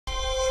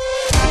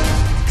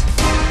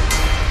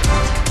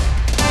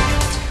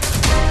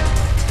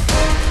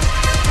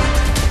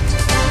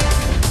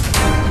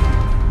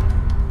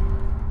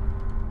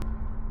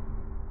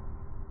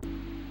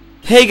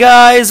Hey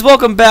guys,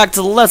 welcome back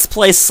to Let's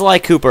Play Sly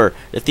Cooper,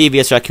 the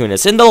Thievius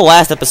Raccoonus. In the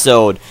last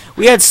episode,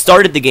 we had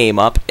started the game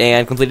up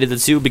and completed the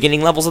 2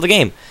 beginning levels of the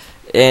game.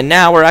 And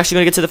now we're actually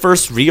going to get to the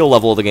first real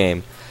level of the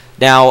game.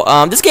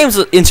 Now, this game's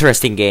an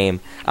interesting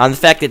game. The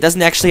fact that it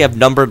doesn't actually have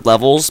numbered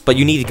levels, but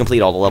you need to complete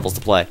all the levels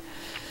to play.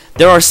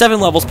 There are 7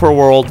 levels per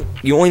world.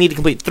 You only need to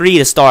complete 3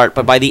 to start,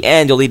 but by the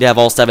end, you'll need to have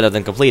all 7 of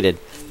them completed.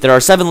 There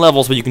are 7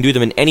 levels, but you can do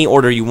them in any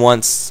order you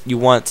want.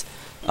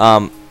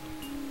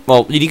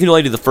 Well, you can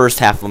only do the first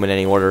half of them in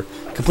any order.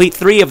 Complete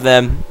 3 of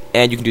them,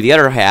 and you can do the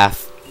other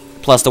half,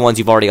 plus the ones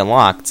you've already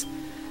unlocked.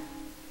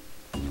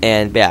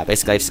 And, yeah,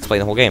 basically I just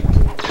explained the whole game.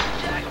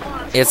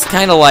 It's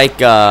kind of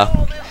like, I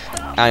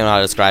don't know how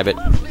to describe it.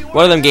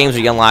 One of them games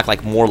where you unlock,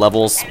 like, more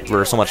levels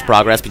for so much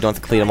progress, but you don't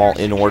have to complete them all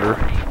in order.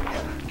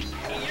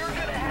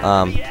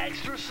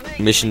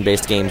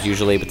 Mission-based games,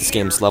 usually, but this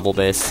game's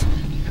level-based.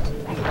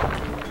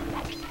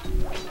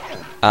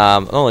 I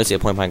don't really see a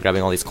point behind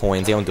grabbing all these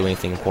coins. They don't do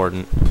anything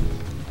important.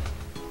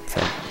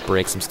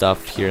 Break some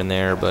stuff here and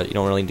there, but you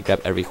don't really need to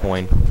grab every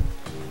coin.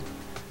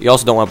 You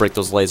also don't want to break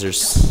those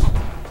lasers.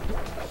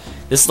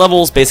 This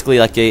level is basically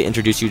like they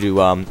introduce you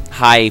to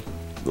high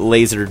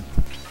laser,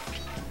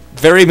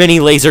 very many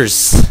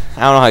lasers.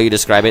 I don't know how you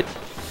describe it.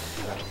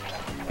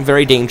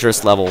 Very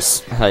dangerous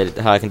levels.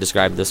 How I can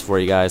describe this for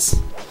you guys.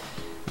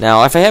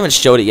 Now, if I haven't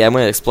showed it yet, I'm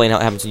going to explain how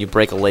it happens when you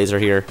break a laser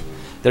here.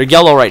 They're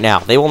yellow right now.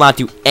 They will not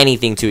do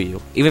anything to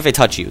you. Even if they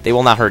touch you, they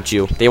will not hurt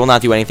you. They will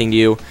not do anything to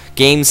you.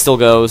 Game still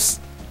goes.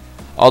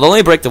 I'll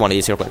only break the one of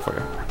these here real quick for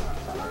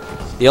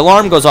you. The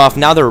alarm goes off.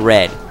 Now they're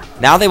red.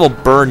 Now they will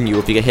burn you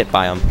if you get hit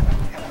by them.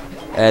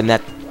 And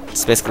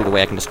that's basically the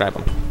way I can describe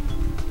them.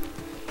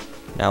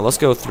 Now let's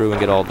go through and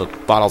get all the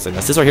bottles in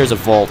this. This right here is a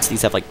vault.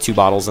 These have like 2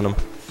 bottles in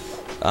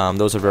them.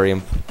 Those are very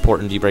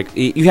important.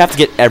 You have to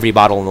get every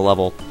bottle in the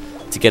level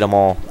to get them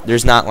all.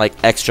 There's not like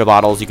extra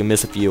bottles. You can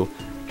miss a few.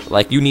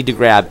 Like you need to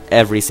grab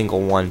every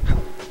single one.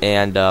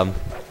 And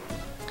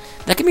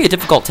that can be a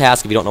difficult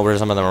task if you don't know where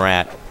some of them are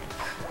at.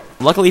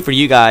 Luckily for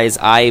you guys,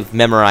 I've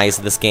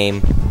memorized this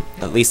game,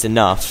 at least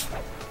enough.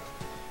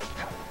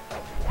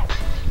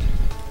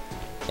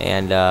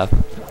 And,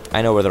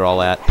 I know where they're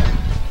all at.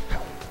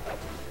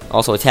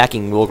 Also,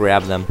 attacking will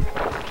grab them.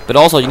 But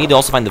also, you need to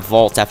also find the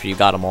vaults after you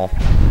got them all.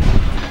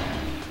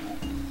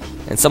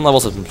 And some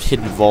levels have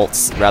hidden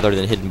vaults rather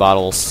than hidden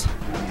bottles.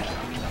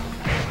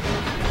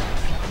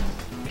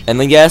 And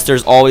then, yes,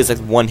 there's always like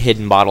one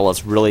hidden bottle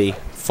that's really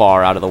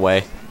far out of the way.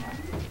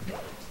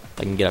 If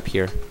I can get up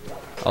here.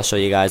 I'll show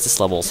you guys. This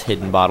level's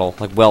hidden bottle.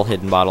 Like,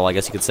 well-hidden bottle, I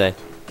guess you could say.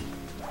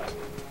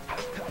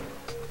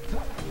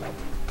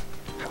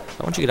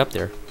 Why don't you get up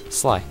there?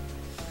 Sly.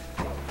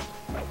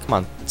 Come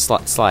on.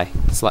 Sly.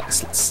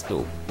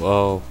 Oh,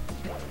 whoa.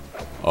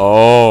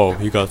 Oh,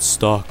 he got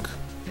stuck.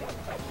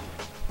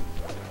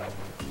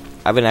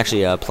 I've been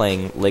actually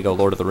playing Lego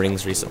Lord of the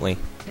Rings lately.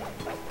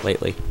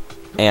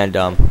 And,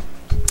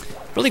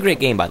 really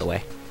great game, by the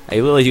way. I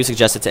really do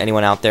suggest it to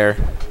anyone out there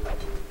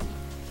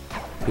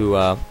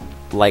who,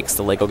 likes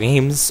the Lego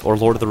games or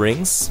Lord of the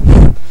Rings,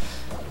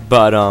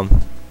 but not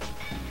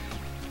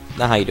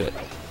how you do it.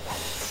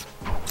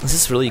 Is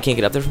this really, you can't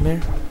get up there from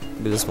here?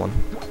 Maybe this one.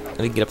 I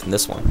think get up from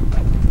this one.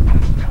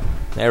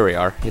 There we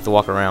are. You have to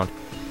walk around.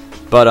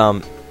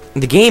 But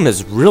the game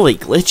is really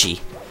glitchy.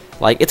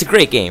 Like, it's a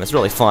great game. It's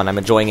really fun. I'm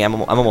enjoying it.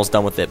 I'm almost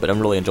done with it, but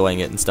I'm really enjoying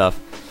it and stuff.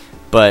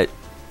 But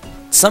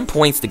some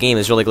points the game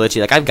is really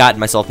glitchy. Like, I've gotten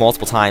myself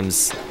multiple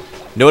times,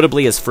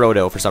 notably as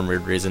Frodo for some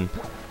weird reason.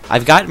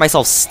 I've gotten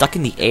myself stuck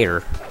in the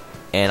air,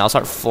 and I'll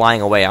start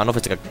flying away. I don't know if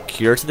it's like a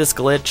cure to this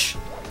glitch,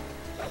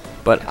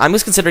 but I'm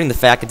just considering the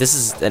fact that this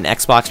is an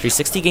Xbox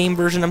 360 game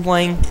version I'm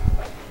playing,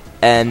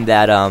 and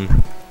that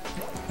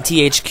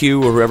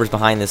THQ or whoever's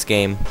behind this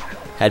game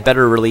had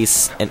better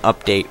release an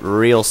update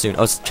real soon.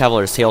 Oh,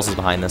 Traveler's Tales is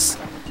behind this.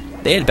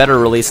 They had better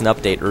release an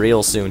update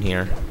real soon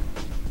here.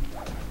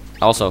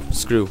 Also,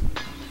 screw.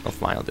 Oh,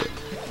 fine, I'll do it.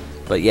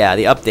 But yeah,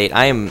 the update.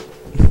 I am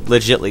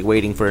legitly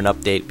waiting for an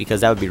update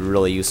because that would be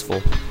really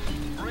useful.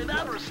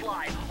 Remember,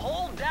 Sly,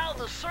 hold down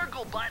the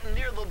circle button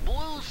near the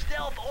blue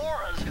stealth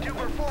auras to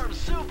perform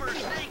super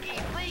sneaky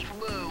thief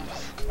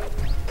moves.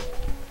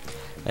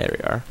 There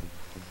we are.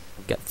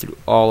 Got through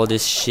all of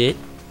this shit.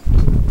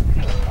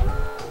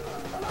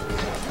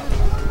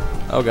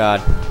 Oh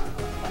god.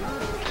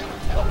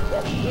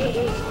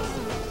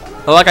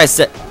 Oh, like I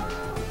said.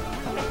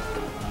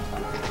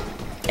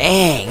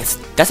 Dang,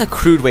 that's a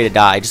crude way to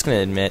die, just gonna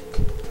admit.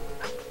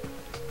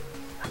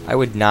 I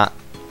would not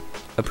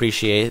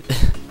appreciate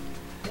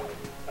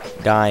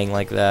dying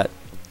like that.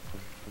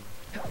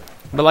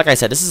 But like I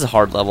said, this is a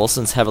hard level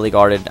since heavily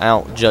guarded. I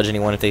don't judge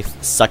anyone if they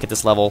suck at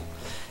this level.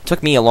 It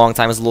took me a long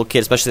time as a little kid,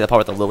 especially that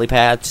part with the lily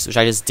pads, which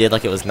I just did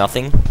like it was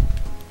nothing.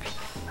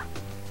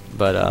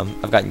 But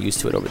I've gotten used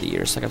to it over the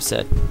years, like I've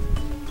said.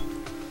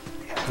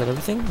 Is that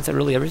everything? Is that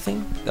really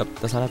everything? Nope,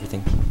 that's not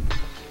everything.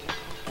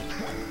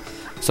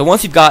 So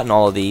once you've gotten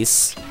all of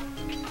these,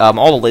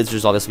 all the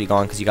lasers will obviously be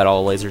gone because you got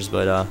all the lasers,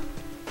 but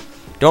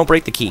don't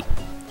break the key.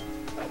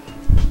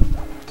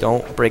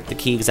 Don't break the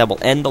key because that will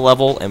end the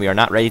level, and we are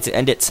not ready to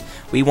end it.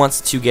 We want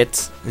to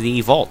get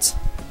the vault.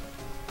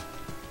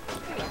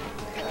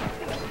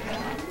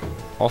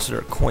 Also,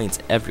 there are coins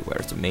everywhere.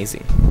 It's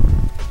amazing.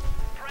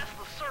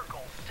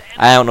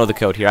 I don't know the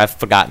code here. I've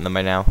forgotten them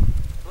by now.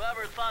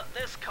 Whoever thought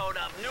this code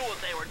up knew what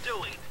they were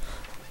doing.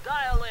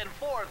 Dial in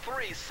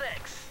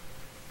 436.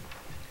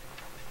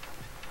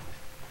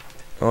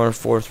 Or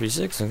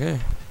 436, okay.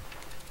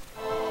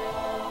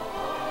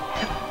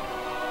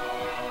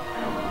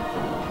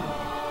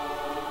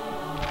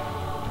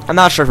 I'm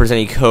not sure if there's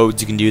any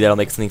codes you can do that'll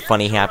make something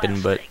funny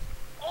happen, but...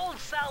 Old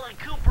Sally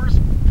Cooper's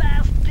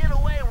fast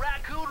getaway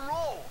raccoon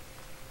roll.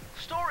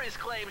 Stories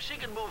claim she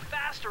can move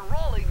faster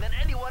rolling than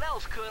anyone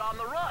else could on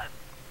the run.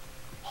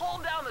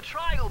 Hold down the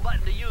triangle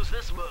button to use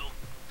this move.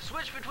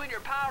 Switch between your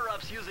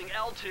power-ups using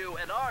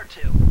L2 and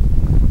R2.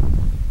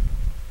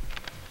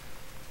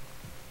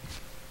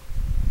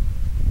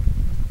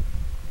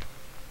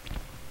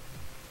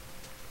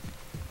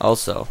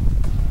 Also...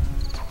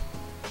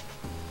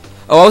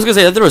 Oh, I was gonna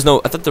say that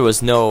I thought there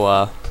was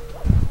no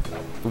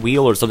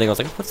wheel or something. I was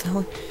like, what the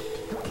hell?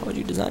 How would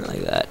you design it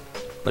like that?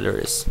 But there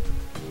is.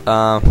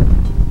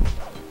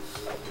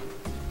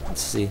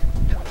 Let's see.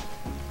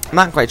 I'm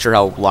not quite sure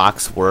how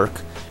locks work,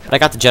 but I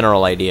got the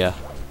general idea.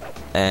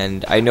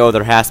 And I know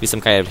there has to be some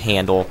kind of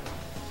handle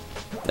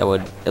that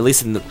would, at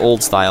least in the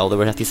old style, there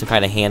would have to be some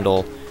kind of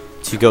handle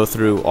to go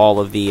through all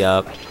of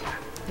the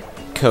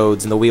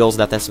codes, and the wheels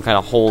that have some kind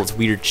of hole. It's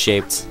weird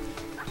shaped.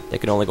 They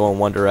can only go in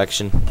one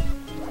direction.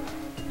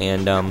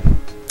 And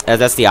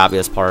that's the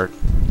obvious part.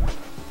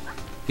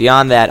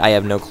 Beyond that, I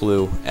have no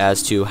clue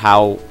as to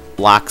how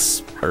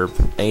locks or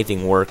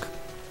anything work.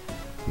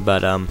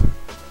 But I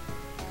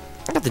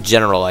got the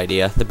general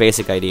idea, the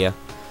basic idea.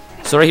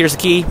 So right here's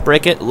the key.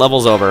 Break it.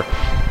 Level's over.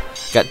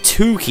 Got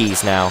 2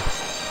 keys now.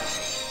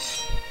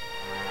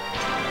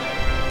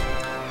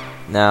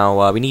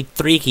 Now we need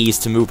 3 keys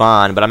to move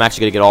on, but I'm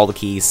actually gonna get all the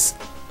keys,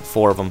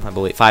 4 of them, I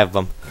believe, 5 of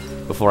them,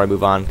 before I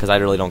move on, because I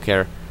really don't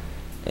care.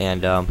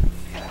 And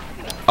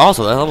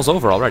also, that level's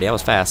over already. That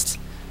was fast.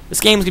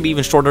 This game's gonna be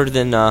even shorter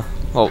than,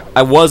 well,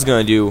 I was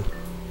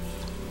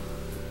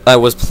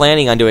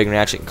planning on doing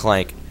Ratchet and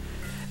Clank,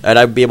 and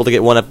I'd be able to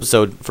get 1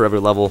 episode for every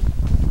level.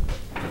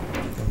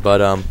 But,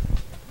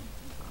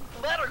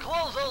 Better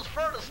close those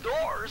furnace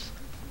doors.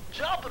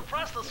 Jump and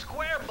press the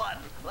square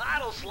button.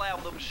 That'll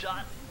slam them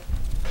shut.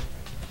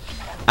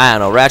 I don't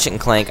know, Ratchet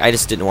and Clank, I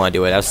just didn't want to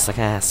do it. I was just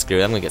like, screw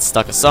it. I'm gonna get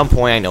stuck at some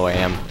point. I know I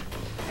am.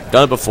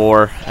 Done it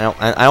before.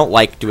 I don't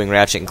like doing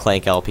Ratchet and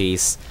Clank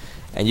LPs,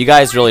 and you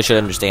guys really should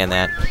understand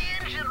that.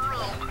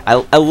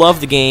 I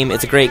love the game.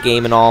 It's a great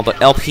game and all, but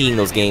LPing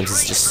those games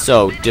is just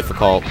so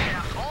difficult.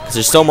 Cause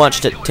there's so much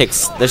that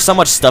takes. There's so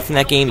much stuff in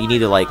that game. You need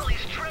to like.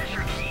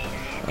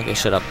 Okay,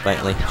 shut up,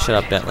 Bentley. Shut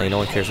up, Bentley. No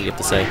one cares what you have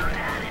to say.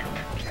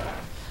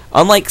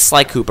 Unlike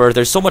Sly Cooper,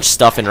 there's so much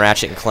stuff in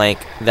Ratchet and Clank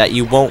that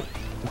you won't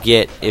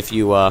get if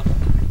you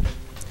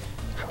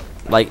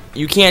like,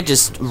 you can't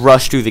just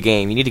rush through the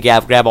game. You need to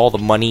grab all the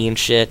money and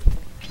shit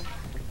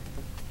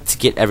to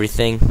get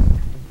everything.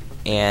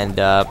 And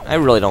I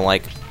really don't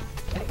like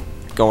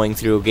going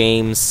through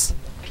games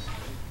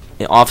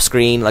off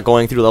screen, like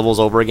going through levels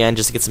over again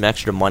just to get some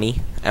extra money.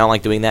 I don't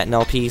like doing that in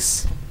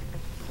LPs.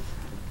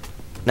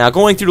 Now,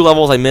 going through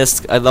levels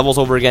levels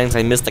over again because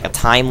I missed like a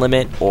time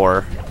limit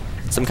or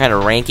some kind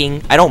of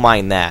ranking, I don't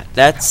mind that.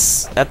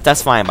 That's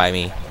fine by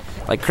me.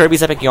 Like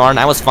Kirby's Epic Yarn,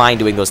 I was fine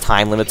doing those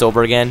time limits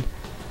over again.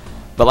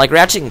 But like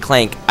Ratchet and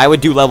Clank, I would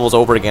do levels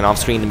over again off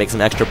screen to make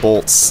some extra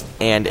bolts,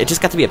 and it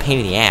just got to be a pain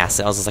in the ass.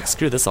 I was just like,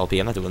 screw this LP,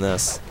 I'm not doing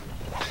this.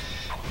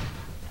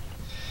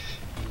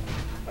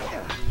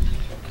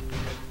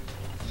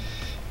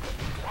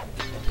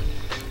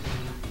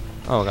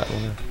 Oh, I got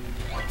one.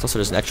 There's also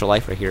there's an extra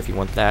life right here if you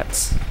want that.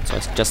 So I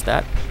suggest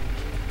that.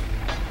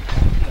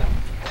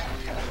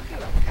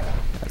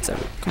 That's it.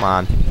 Come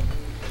on.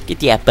 Get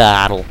that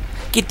bottle.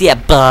 Get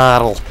that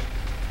bottle.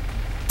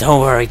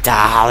 Don't worry,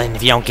 darling.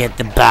 If you don't get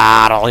the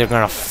bottle, you're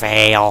gonna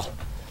fail.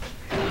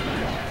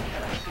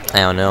 I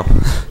don't know.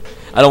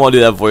 I don't want to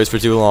do that voice for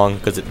too long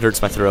because it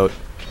hurts my throat.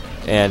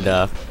 And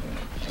I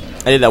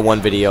did that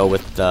one video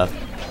with,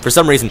 for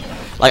some reason,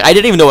 like I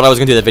didn't even know what I was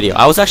gonna do that video.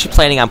 I was actually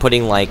planning on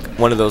putting like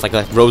one of those like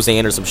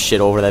Roseanne or some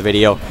shit over that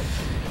video,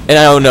 and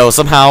I don't know.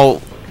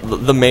 Somehow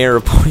the mayor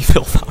of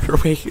Ponyville found her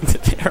way into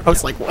there. I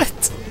was like, what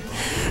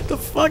the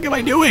fuck am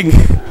I doing?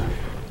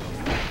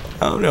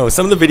 I don't know.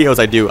 Some of the videos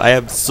I do,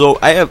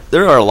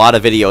 there are a lot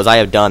of videos I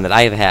have done that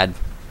I have had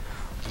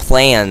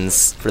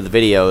plans for the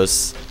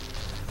videos,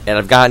 and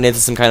I've gotten into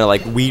some kind of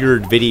like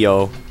weird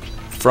video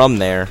from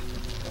there.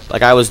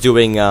 Like I was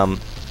doing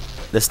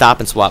the stop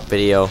and swap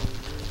video,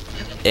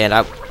 and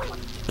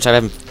which I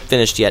haven't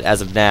finished yet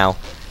as of now.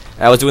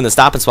 I was doing the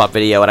stop and swap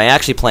video, and I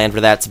actually planned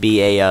for that to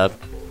be a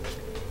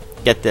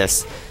get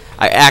this.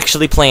 I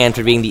actually planned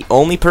for being the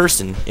only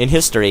person in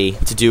history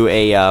to do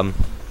a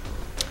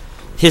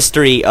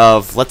history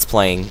of Let's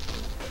Playing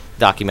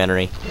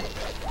documentary.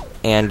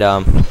 And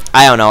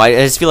I don't know, I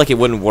just feel like it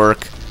wouldn't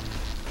work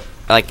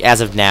like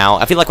as of now.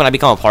 I feel like when I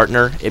become a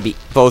partner, it'd be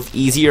both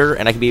easier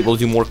and I could be able to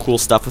do more cool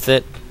stuff with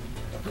it.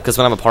 Because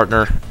when I'm a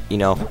partner, you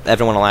know,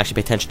 everyone will actually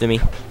pay attention to me.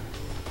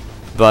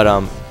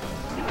 But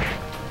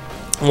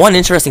one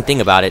interesting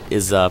thing about it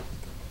is I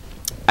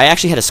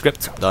actually had a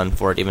script done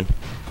for it. Even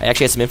I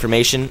actually had some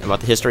information about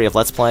the history of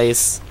Let's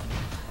Plays.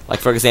 Like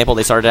for example,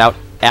 they started out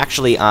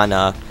actually on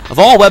of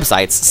all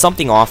websites,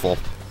 Something Awful,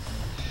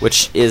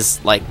 which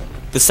is like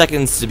the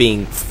second to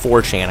being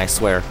 4chan, I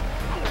swear.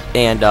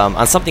 And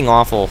on Something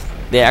Awful,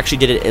 they actually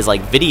did it as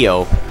like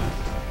video,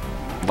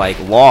 like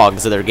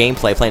logs of their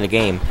gameplay playing the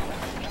game.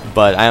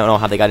 But I don't know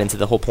how they got into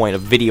the whole point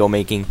of video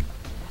making.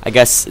 I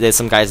guess that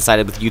some guys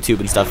decided with YouTube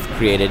and stuff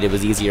created it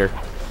was easier.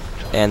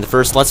 And the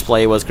first Let's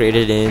Play was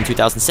created in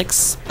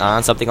 2006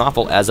 on Something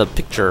Awful as a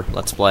picture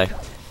Let's Play.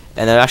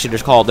 And they're actually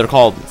called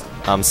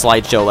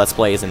slideshow Let's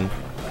Plays and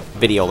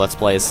video Let's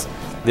Plays.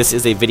 This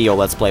is a video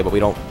Let's Play, but we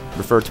don't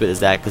refer to it as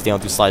that because they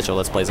don't do slideshow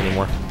Let's Plays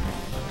anymore.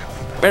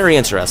 Very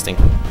interesting.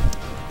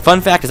 Fun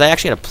fact is I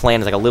actually had a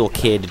plan as like a little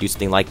kid to do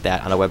something like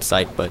that on a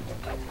website, but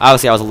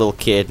obviously I was a little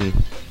kid and,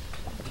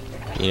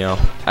 you know,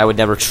 I would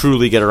never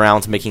truly get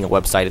around to making a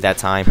website at that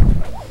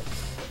time.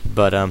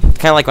 But kind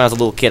of like when I was a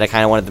little kid, I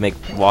kind of wanted to make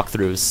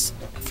walkthroughs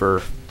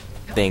for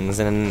things,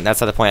 and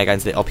that's at the point I got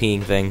into the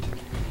LPing thing.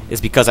 Is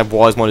because I've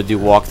always wanted to do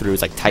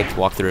walkthroughs, like typed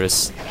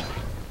walkthroughs.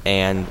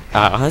 And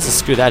this is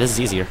screw that. This is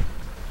easier,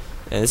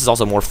 and this is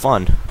also more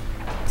fun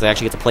because I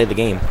actually get to play the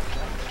game.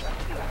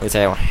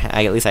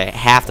 At least I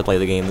have to play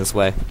the game this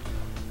way.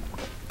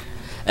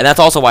 And that's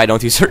also why I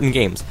don't do certain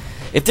games.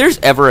 If there's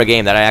ever a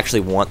game that I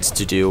actually want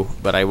to do,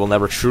 but I will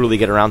never truly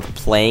get around to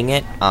playing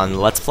it on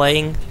Let's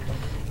Playing,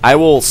 I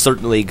will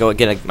certainly go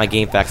get my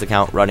GameFAQs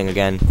account running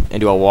again and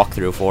do a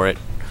walkthrough for it.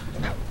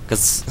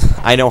 Because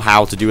I know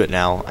how to do it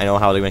now. I know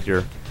how to make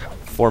your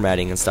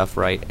formatting and stuff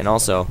right. And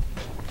also,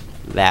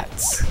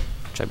 that's,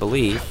 which I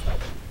believe,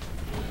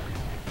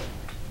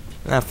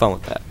 have fun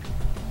with that.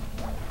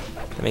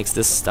 That makes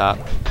this stop.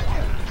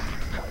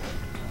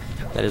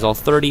 That is all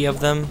 30 of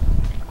them.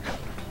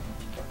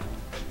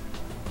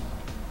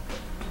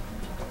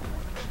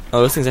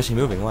 Oh, this thing's actually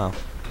moving. Wow.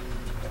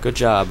 Good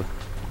job,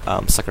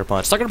 Sucker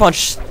Punch. Sucker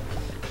Punch.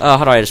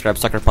 How do I describe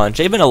Sucker Punch?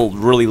 They've been a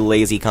really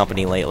lazy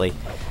company lately.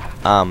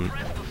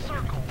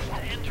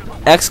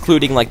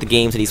 Excluding like the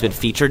games that he's been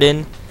featured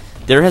in,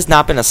 there has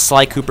not been a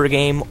Sly Cooper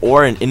game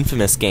or an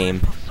Infamous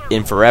game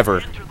in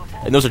forever.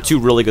 And those are two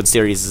really good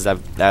series that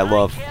I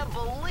love.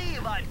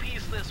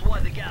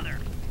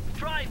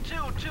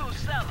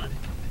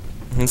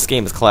 This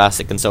game is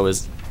classic, and so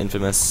is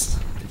Infamous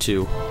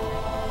 2.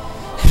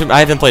 I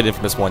haven't played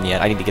Infamous 1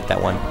 yet. I need to get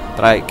that one,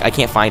 but I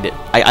can't find it.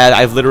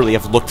 I literally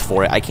have looked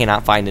for it. I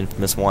cannot find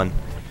Infamous 1,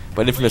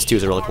 but Infamous 2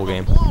 is a really cool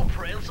game.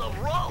 Blueprints of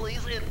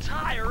Raleigh's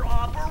entire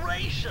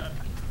operation.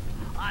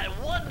 I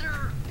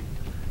wonder.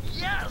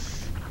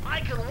 Yes, I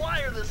can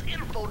wire this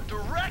info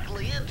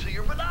directly into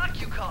your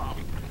binocucom.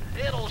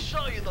 It'll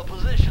show you the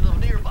position of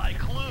nearby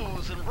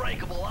clues and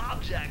breakable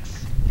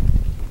objects.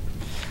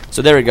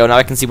 So there we go. Now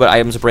I can see what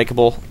items are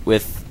breakable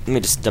with. Let me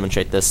just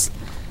demonstrate this.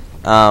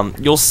 Let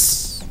me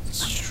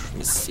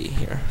see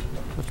here.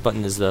 Which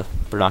button is the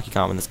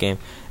binocucom in this game?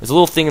 There's a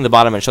little thing in the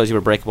bottom that shows you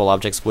where breakable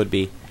objects would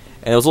be,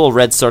 and those little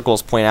red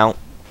circles point out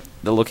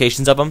the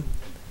locations of them.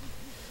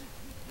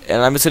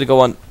 And I'm just gonna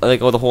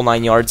go the whole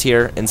 9 yards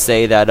here and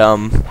say that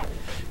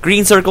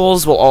green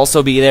circles will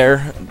also be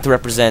there to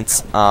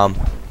represent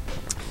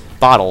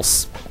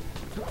bottles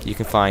you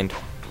can find.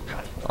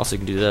 Also, you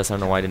can do this. I don't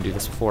know why I didn't do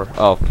this before.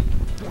 Oh,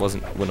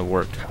 wouldn't have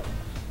worked.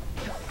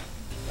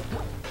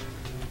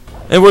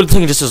 It would have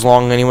taken just as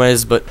long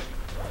anyways, but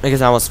I guess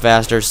that was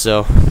faster,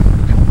 so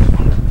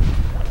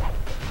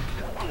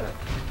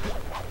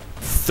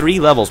 3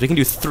 levels. We can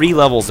do 3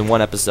 levels in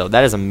one episode.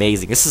 That is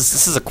amazing. This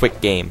is a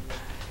quick game.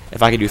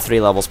 If I could do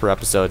 3 levels per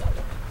episode.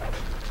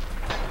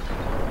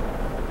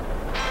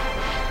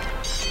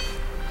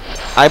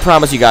 I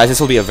promise you guys, this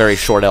will be a very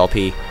short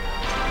LP.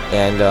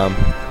 And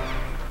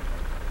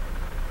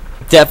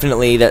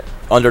definitely that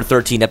under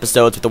 13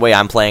 episodes with the way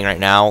I'm playing right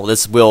now,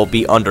 this will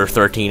be under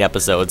 13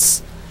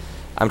 episodes.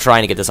 I'm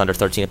trying to get this under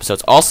 13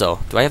 episodes. Also,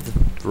 do I have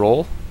the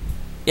roll?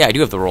 Yeah, I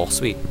do have the roll.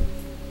 Sweet.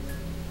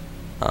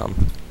 Not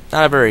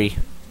a very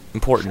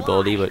important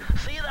ability, but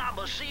see that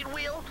machine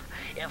wheel?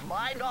 If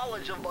my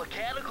knowledge of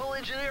mechanical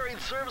engineering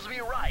serves me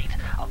right,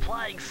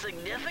 applying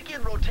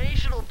significant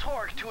rotational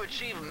torque to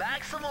achieve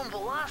maximum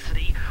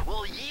velocity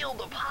will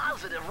yield a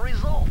positive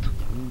result.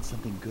 You mean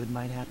something good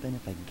might happen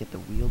if I can get the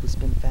wheel to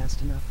spin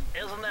fast enough?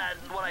 Isn't that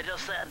what I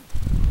just said?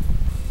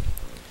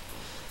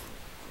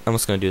 I'm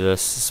just gonna do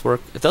this. Does this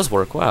work? It does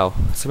work. Wow,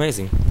 it's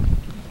amazing.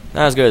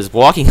 Not as good as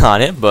walking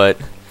on it, but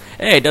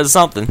hey, it does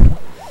something.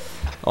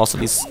 Also,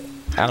 these,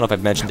 I don't know if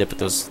I've mentioned it, but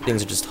those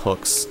things are just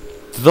hooks.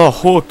 The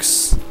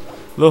hooks!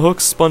 The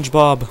hooks,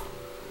 SpongeBob!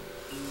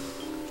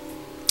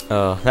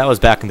 That was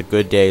back in the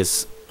good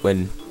days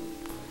when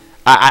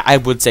I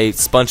would say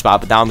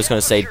SpongeBob, but now I'm just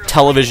gonna say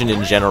television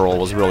in general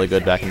was really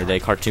good back in the day,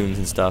 cartoons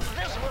and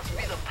stuff.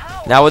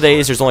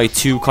 Nowadays, there's only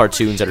 2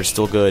 cartoons that are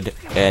still good,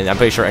 and I'm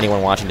pretty sure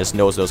anyone watching this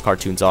knows those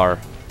cartoons are.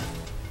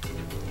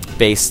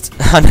 based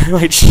on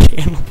my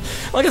channel.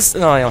 Well, I guess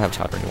no, I don't have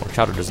Chowder anymore.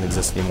 Chowder doesn't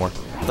exist anymore.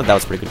 I thought that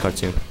was a pretty good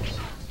cartoon,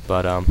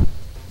 but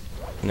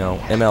you know,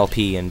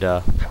 MLP and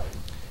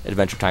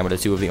Adventure Time are the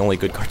two of the only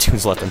good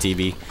cartoons left on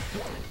TV,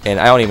 and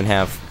I don't even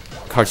have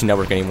Cartoon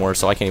Network anymore,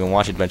 so I can't even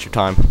watch Adventure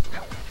Time.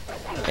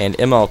 And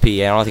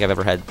MLP, I don't think I've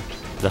ever had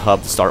the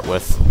hub to start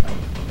with.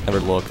 Never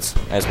looked.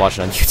 I just watched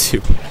it on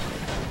YouTube.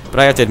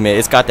 But I have to admit,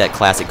 it's got that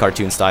classic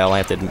cartoon style. I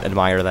have to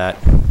admire that.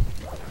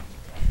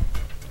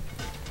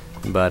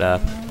 But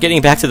getting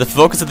back to the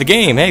focus of the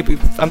game. Hey,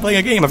 I'm playing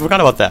a game. I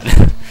forgot about that.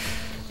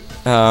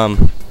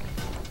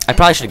 I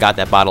probably should have got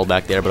that bottle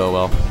back there, but oh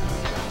well.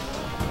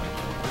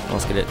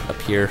 Let's get it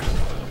up here.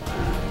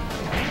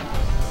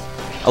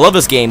 I love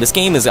this game. This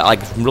game is like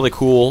really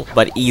cool,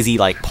 but easy,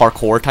 like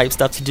parkour type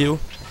stuff to do.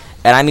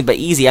 And I mean, by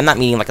easy, I'm not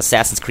meaning like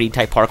Assassin's Creed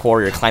type parkour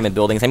where you're climbing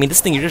buildings. I mean,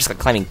 this thing, you're just like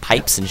climbing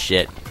pipes and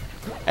shit.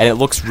 And it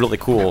looks really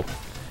cool.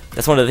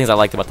 That's one of the things I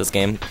liked about this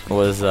game,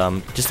 was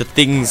just the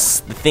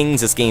things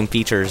this game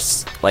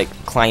features, like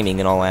climbing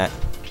and all that,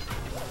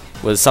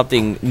 was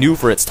something new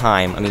for its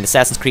time. I mean,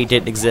 Assassin's Creed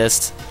didn't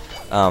exist.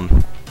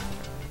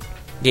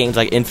 Games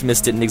like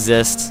Infamous didn't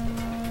exist.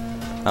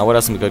 What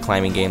else some good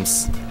climbing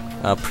games?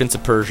 Prince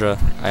of Persia.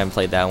 I haven't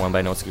played that one, but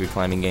I know it's a good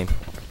climbing game.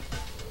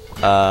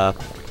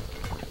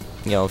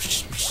 You know,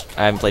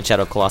 I haven't played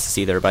Shadow of Colossus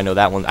either, but I know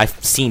that one.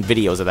 I've seen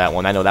videos of that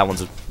one. I know that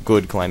one's a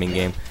good climbing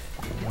game.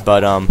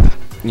 But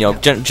you know,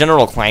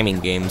 general climbing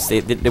games,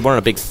 they weren't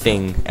a big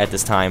thing at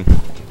this time.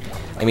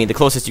 I mean, the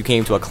closest you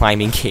came to a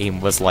climbing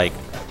game was like,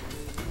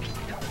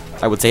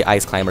 I would say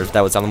Ice Climbers, but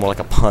that would sound more like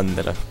a pun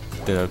than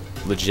a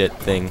legit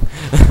thing.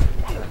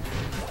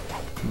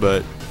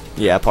 But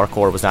yeah,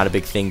 parkour was not a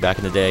big thing back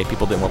in the day.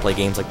 People didn't want to play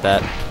games like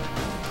that.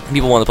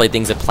 People wanted to play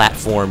things like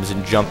platforms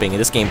and jumping, and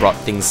this game brought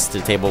things to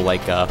the table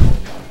like,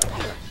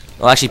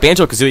 well, actually,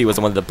 Banjo-Kazooie was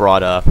the one that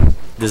brought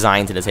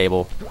design to the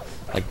table.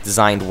 Like,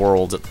 designed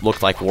worlds that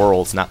looked like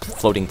worlds, not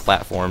floating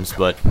platforms,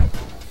 but...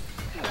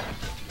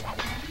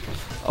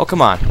 Oh,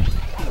 come on.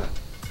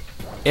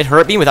 It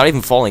hurt me without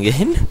even falling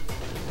in?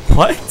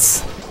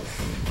 What?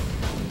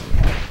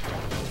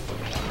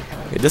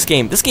 Yeah, this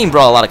game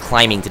brought a lot of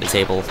climbing to the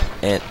table,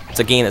 and it's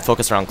a game that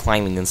focused around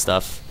climbing and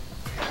stuff.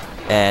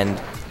 And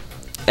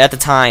at the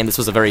time, this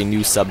was a very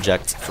new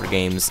subject for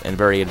games, and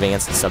very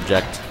advanced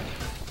subject.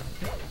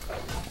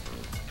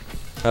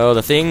 Oh,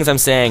 the things I'm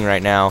saying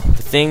right now.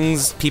 The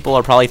things people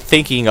are probably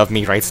thinking of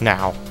me right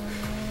now.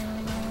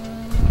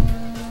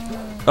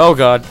 Oh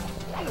god.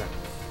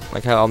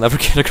 Like how I'll never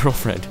get a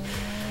girlfriend.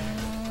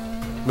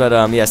 But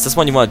yes, this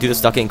one you want to do this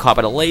without getting caught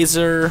by the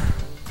laser,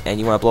 and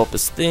you want to blow up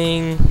this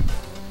thing,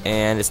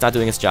 and it's not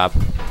doing its job.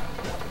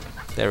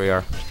 There we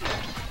are.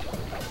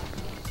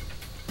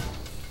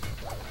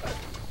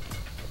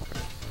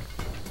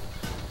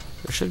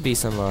 There should be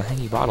some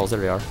hanging bottles. There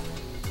we are.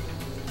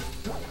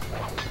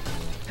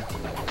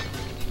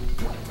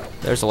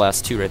 There's the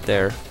last two right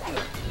there.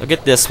 I'll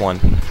get this one.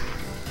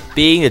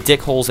 Being the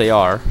dickholes they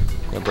are,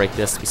 I'm gonna break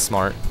this to be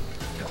smart.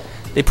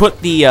 They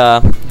put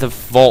the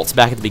vaults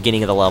back at the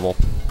beginning of the level.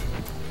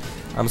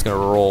 I'm just gonna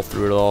roll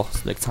through it all.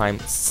 Make time.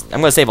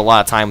 I'm gonna save a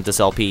lot of time with this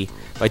LP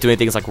by doing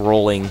things like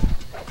rolling,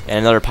 and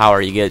another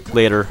power you get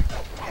later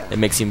that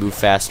makes you move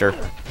faster. I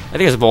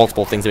think there's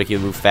multiple things that make you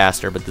move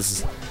faster, but this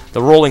is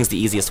the rolling's the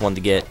easiest one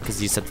to get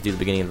because you just have to do the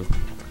beginning of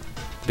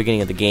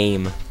the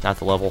game, not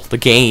the level. The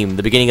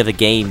beginning of the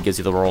game gives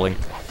you the rolling.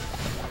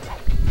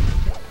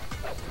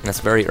 And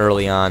that's very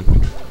early on.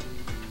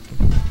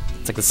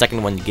 It's like the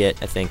second one you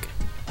get, I think.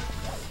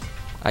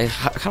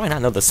 How do I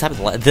not know this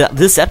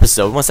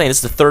episode? I'm saying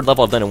this is the third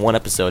level I've done in one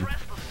episode. Press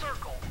the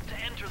circle to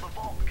enter the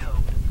vault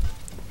code.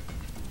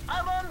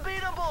 I'm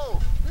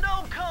unbeatable!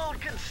 No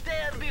code can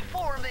stand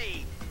before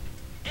me!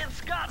 It's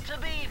got to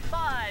be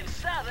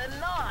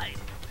 579!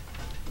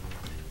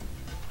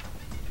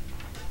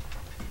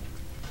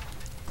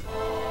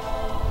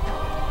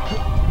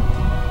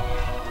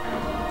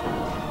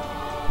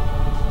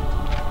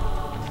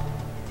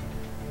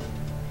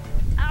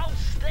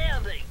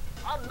 Outstanding!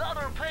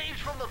 Another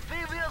page from the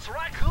Thievius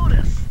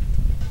Raccoonus.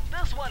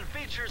 This one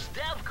features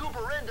Dev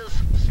Cooperenda's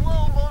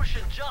slow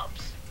motion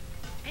jumps.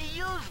 He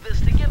used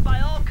this to get by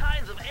all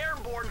kinds of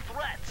airborne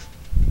threats.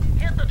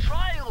 Hit the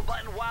triangle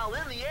button while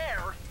in the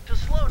air to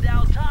slow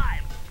down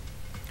time.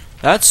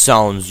 That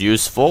sounds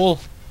useful.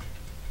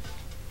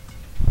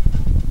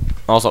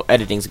 Also,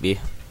 editing's gonna be,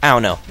 I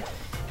don't know.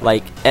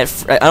 Like, I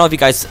don't know if you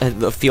guys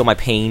feel my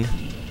pain,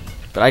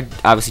 but I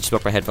obviously just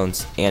broke my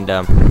headphones, and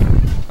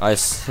I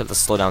just have to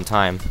slow down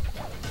time,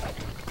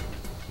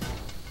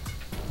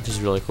 which is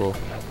really cool.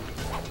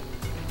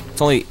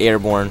 It's only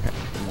airborne,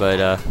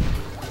 but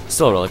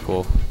still really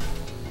cool.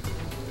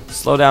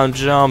 Slow down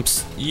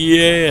jumps,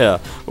 yeah.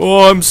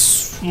 Oh, I'm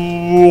slower.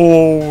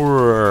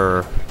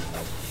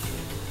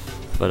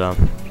 But I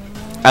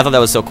thought that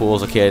was so cool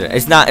as a kid.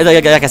 It's not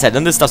like I said,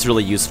 none of this stuff's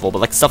really useful, but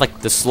like stuff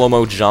like the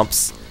slow-mo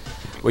jumps,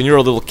 when you're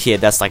a little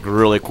kid, that's like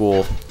really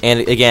cool.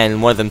 And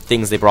again, one of them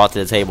things they brought to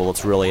the table,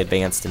 it's really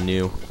advanced and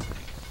new,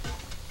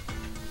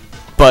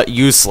 but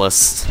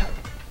useless.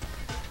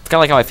 It's kind of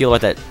like how I feel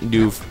about that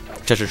new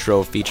treasure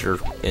trove feature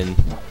in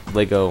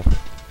Lego.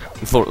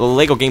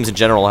 Lego games in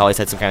general always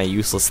had some kind of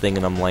useless thing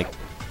in them, like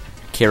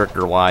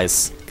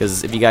character-wise.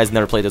 Because if you guys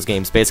never played those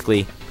games,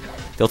 basically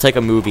they'll take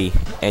a movie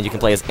and you can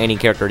play as any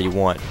character you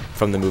want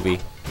from the movie,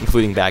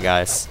 including bad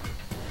guys.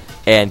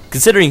 And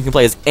considering you can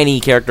play as any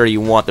character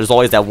you want, there's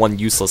always that one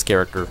useless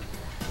character.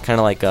 Kind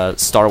of like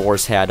Star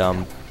Wars had,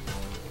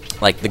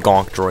 like the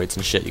Gonk droids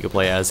and shit you could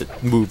play as.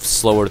 It moved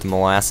slower than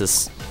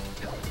molasses,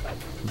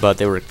 but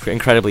they were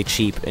incredibly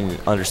cheap and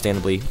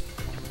understandably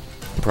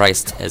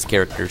priced as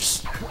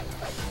characters.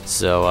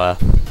 So,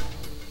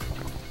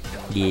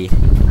 yeah.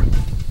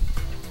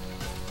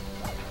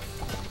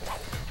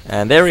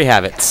 And there we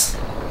have it.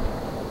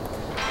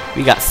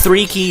 We got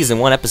 3 keys in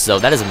one episode.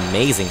 That is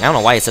amazing. I don't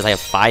know why it says I have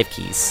 5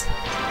 keys.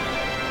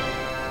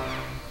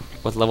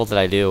 What level did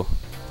I do?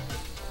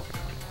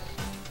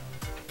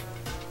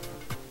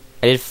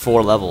 I did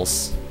 4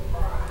 levels.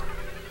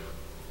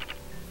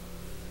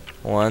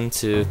 1,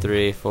 2,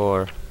 3,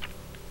 4.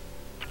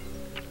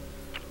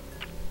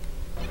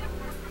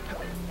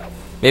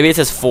 Maybe it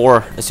says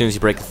 4 as soon as you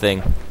break the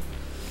thing.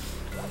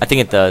 I think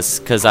it does,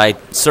 because I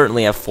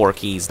certainly have 4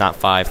 keys, not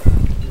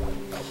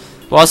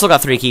 5. Well, I still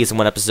got 3 keys in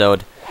one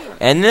episode.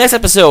 And in the next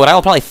episode, I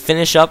will probably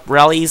finish up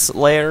Rowley's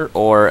lair,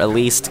 or at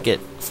least get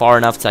far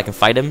enough so I can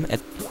fight him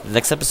at the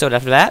next episode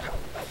after that.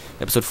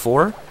 Episode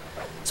 4.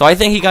 So I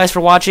thank you guys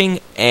for watching,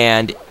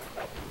 and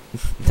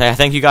I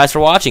thank you guys for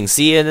watching.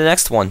 See you in the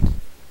next one.